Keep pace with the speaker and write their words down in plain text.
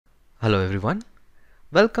Hello everyone,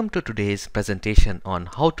 welcome to today's presentation on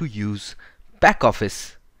how to use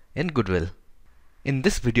Backoffice in Goodwill. In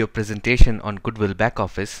this video presentation on Goodwill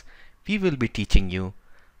Backoffice, we will be teaching you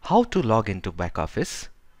how to log into Backoffice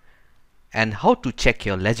and how to check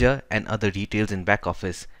your ledger and other details in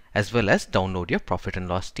Backoffice, as well as download your profit and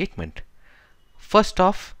loss statement. First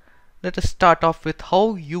off, let us start off with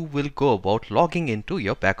how you will go about logging into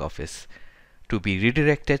your Backoffice. To be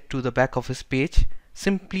redirected to the Backoffice page,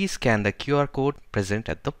 simply scan the QR code present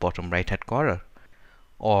at the bottom right hand corner,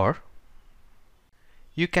 or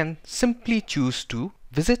you can simply choose to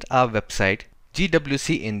visit our website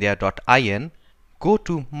gwcindia.in, go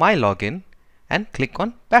to My Login and click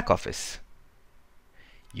on Backoffice.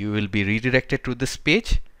 You will be redirected to this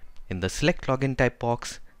page. In the Select Login type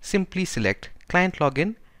box, simply select Client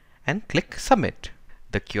Login and click Submit.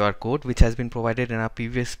 The QR code which has been provided in our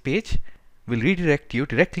previous page will redirect you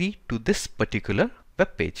directly to this particular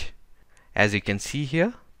web page. As you can see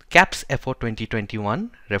here, CAPS FO 2021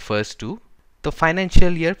 refers to the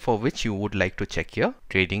financial year for which you would like to check your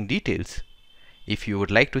trading details. If you would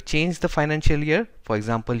like to change the financial year, for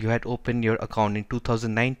example, you had opened your account in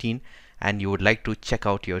 2019 and you would like to check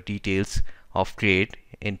out your details of trade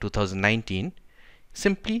in 2019,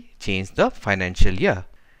 simply change the financial year.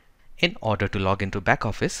 In order to log into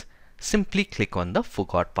Backoffice, simply click on the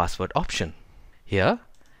Forgot Password option. Here,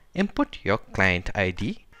 input your client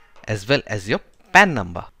ID as well as your PAN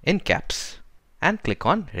number in caps and click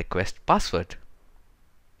on Request Password.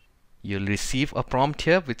 You'll receive a prompt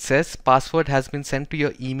here which says password has been sent to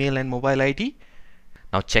your email and mobile ID.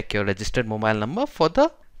 Now check your registered mobile number for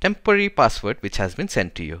the temporary password which has been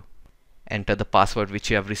sent to you. Enter the password which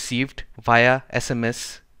you have received via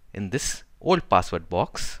SMS in this old password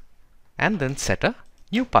box and then set a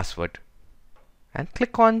new password and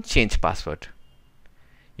click on Change Password.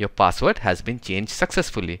 Your password has been changed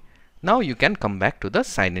successfully. Now you can come back to the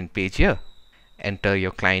sign in page here. Enter your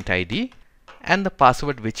client ID and the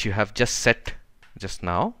password which you have just set just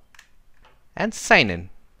now and sign in.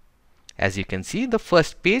 As you can see, the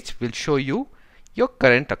first page will show you your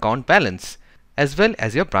current account balance as well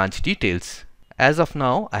as your branch details. As of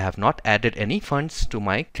now, I have not added any funds to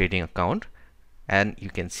my trading account, and you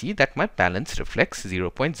can see that my balance reflects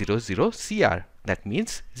 0.00 CR. That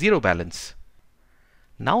means zero balance.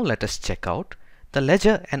 Now let us check out the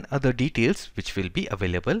ledger and other details which will be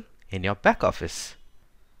available in your Backoffice.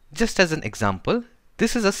 Just as an example,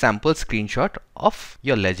 this is a sample screenshot of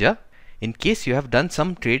your ledger in case you have done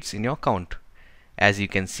some trades in your account. As you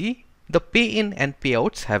can see, the pay-in and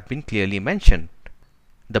payouts have been clearly mentioned.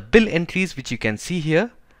 The bill entries which you can see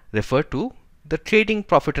here refer to the trading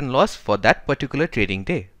profit and loss for that particular trading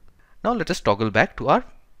day. Now let us toggle back to our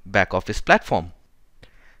Backoffice platform.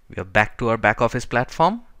 We are back to our Backoffice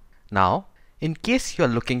platform. Now, in case you are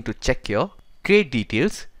looking to check your trade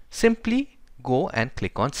details, simply go and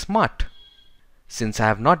click on Smart. Since I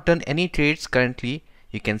have not done any trades currently,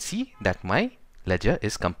 you can see that my ledger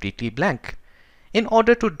is completely blank. In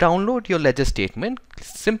order to download your ledger statement,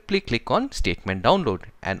 simply click on Statement Download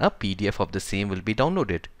and a PDF of the same will be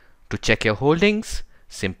downloaded. To check your holdings,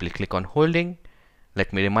 simply click on Holding.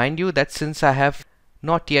 Let me remind you that since I have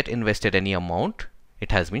not yet invested any amount,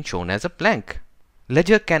 it has been shown as a blank.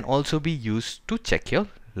 Ledger can also be used to check your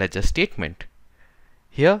ledger statement.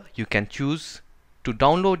 Here you can choose to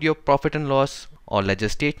download your profit and loss or ledger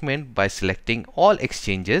statement by selecting all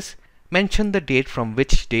exchanges, mention the date from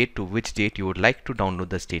which date to which date you would like to download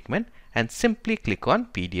the statement, and simply click on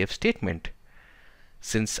PDF statement.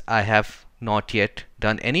 Since I have not yet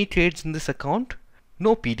done any trades in this account,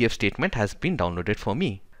 no PDF statement has been downloaded for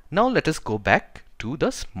me. Now let us go back to the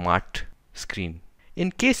Smart screen. In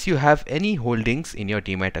case you have any holdings in your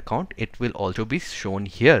Demat account, it will also be shown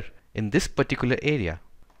here in this particular area.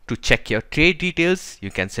 To check your trade details, you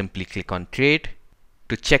can simply click on Trade.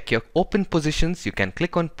 To check your open positions, you can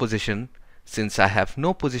click on Position. Since I have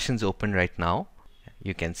no positions open right now,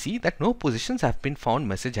 you can see that no positions have been found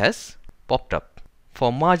message has popped up.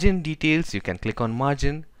 For margin details, you can click on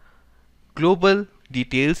Margin. Global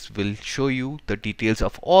details will show you the details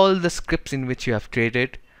of all the scripts in which you have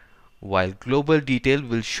traded, while global detail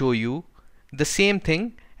will show you the same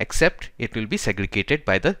thing, except it will be segregated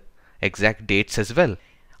by the exact dates as well.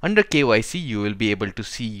 Under KYC, you will be able to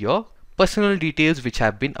see your personal details which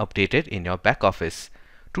have been updated in your Backoffice.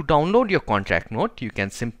 To download your contract note, you can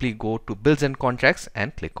simply go to Bills and Contracts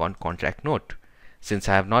and click on Contract Note. Since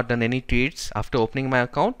I have not done any trades after opening my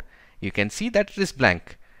account, you can see that it is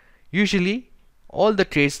blank. Usually, all the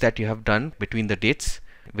trades that you have done between the dates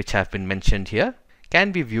which have been mentioned here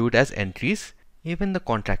can be viewed as entries. Even the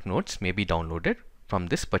contract notes may be downloaded from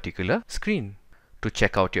this particular screen. To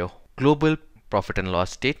check out your global profit and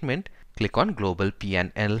loss statement, click on Global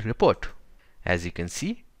P&L Report. As you can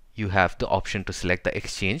see, you have the option to select the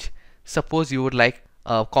exchange. Suppose you would like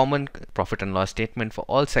a common profit and loss statement for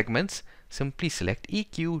all segments, simply select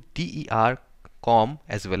EQ, DER, COM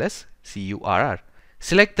as well as CURR.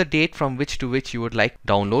 Select the date from which to which you would like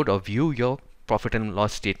download or view your profit and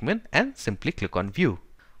loss statement and simply click on View.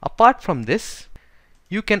 Apart from this,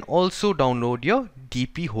 you can also download your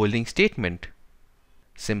DP holding statement.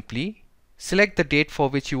 Simply select the date for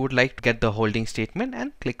which you would like to get the holding statement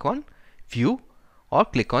and click on View or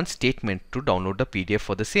click on Statement to download the PDF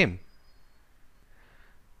for the same.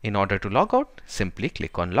 In order to log out, simply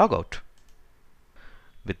click on Logout.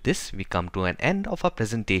 With this, we come to an end of our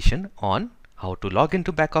presentation on how to log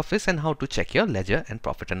into Backoffice and how to check your ledger and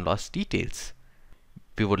profit and loss details.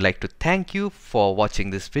 We would like to thank you for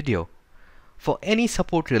watching this video. For any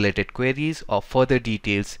support related queries or further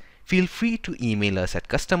details, feel free to email us at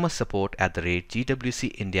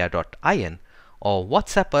customersupport@gwcindia.in or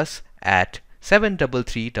WhatsApp us at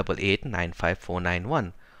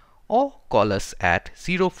 73388954991 or call us at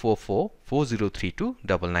 044 4032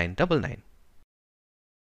 9999.